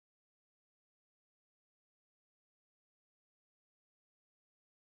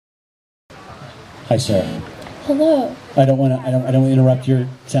Hi, Sarah. Hello. I don't want to interrupt your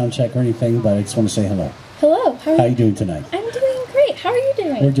sound check or anything, but I just want to say hello. Hello. How are you doing tonight? I'm doing great. How are you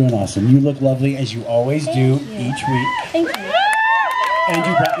doing? We're doing awesome. You look lovely, as you always do Thank you. each week. Thank you. And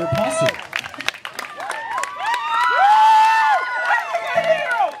you brought your posse.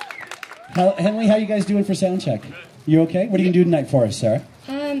 Henley, how are you guys doing for sound check? You okay? What are you going to do tonight for us, Sarah?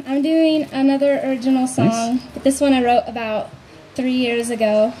 I'm doing another original song. Nice. But this one I wrote about 3 years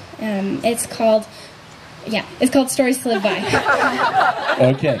ago. It's called Stories to Live By.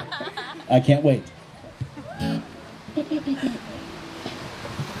 Okay. I can't wait.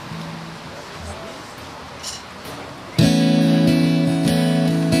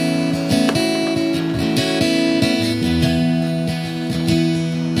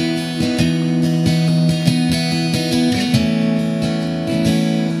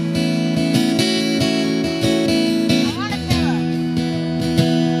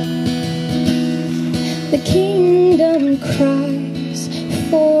 The kingdom cries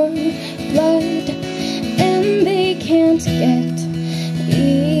for blood, and they can't get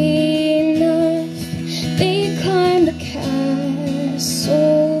enough. They climb the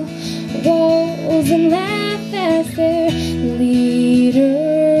castle walls and laugh as their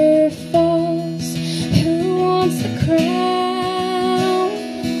leader falls. Who wants the crown?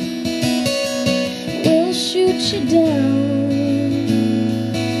 We'll shoot you down.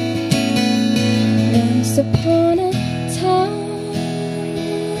 Once upon a time,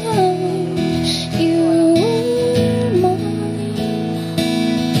 you were mine.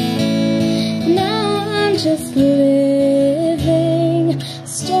 Now I'm just living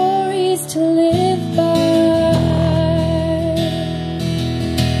stories to live by.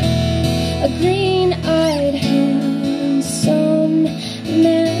 A green-eyed, handsome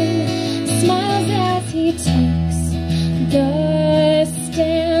man smiles as he takes the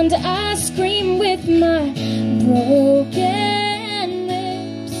stand. I scream with my broken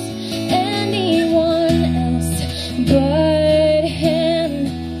lips. Anyone else but him?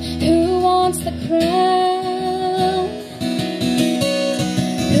 Who wants the crown?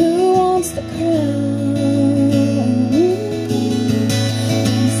 Who wants the crown?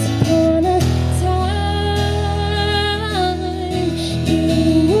 Once upon a time, you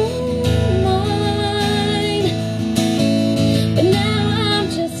were mine, but now I'm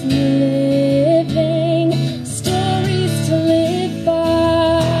just living stories to live by.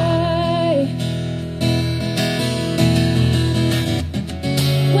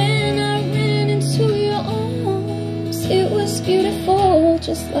 When I ran into your arms, it was beautiful,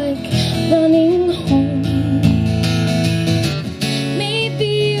 just like running home. Maybe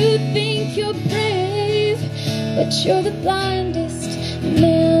you think you're brave, but you're the blindest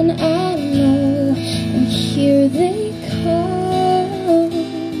man I know. And here they come.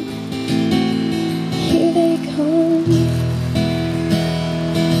 Here they come.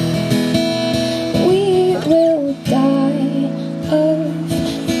 We will die of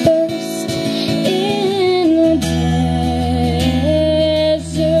thirst in the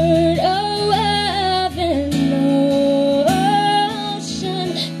desert. Oh, of an ocean.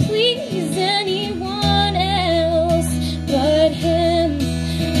 Please, anyone else but him?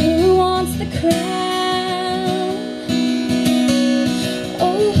 Who wants the crown?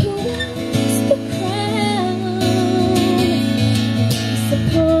 Oh, who wants the crown? Once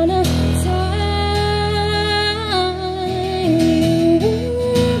upon a time, you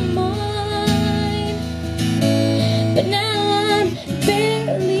were mine, but now I'm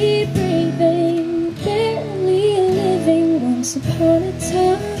barely breathing, barely living. Once upon a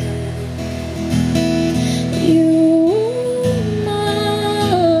time, you were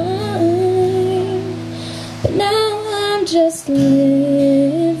mine, but now I'm just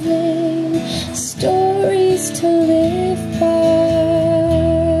living stories to live by.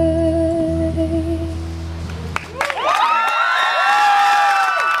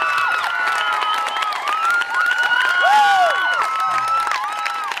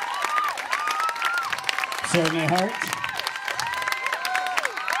 Sarah Mae Hart.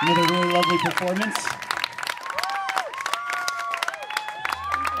 Another really lovely performance.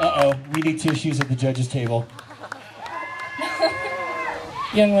 Uh-oh, we need tissues at the judges' table.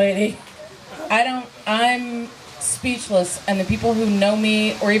 Young lady, I'm speechless, and the people who know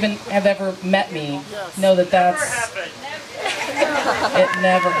me or even have ever met me know that it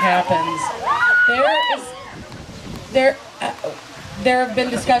never happens. There have been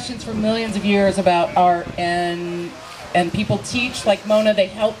discussions for millions of years about art, and people teach, like Mona, they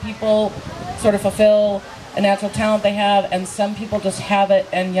help people sort of fulfill a natural talent they have, and some people just have it,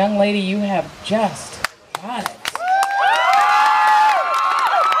 and young lady, you have just got it.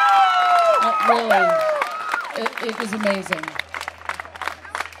 Really, it was amazing.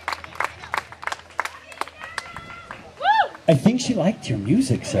 I think she liked your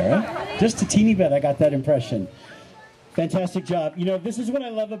music, Sarah. Just a teeny bit, I got that impression. Fantastic job. You know, this is what I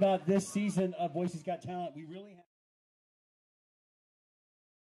love about this season of Boise's Got Talent. We really have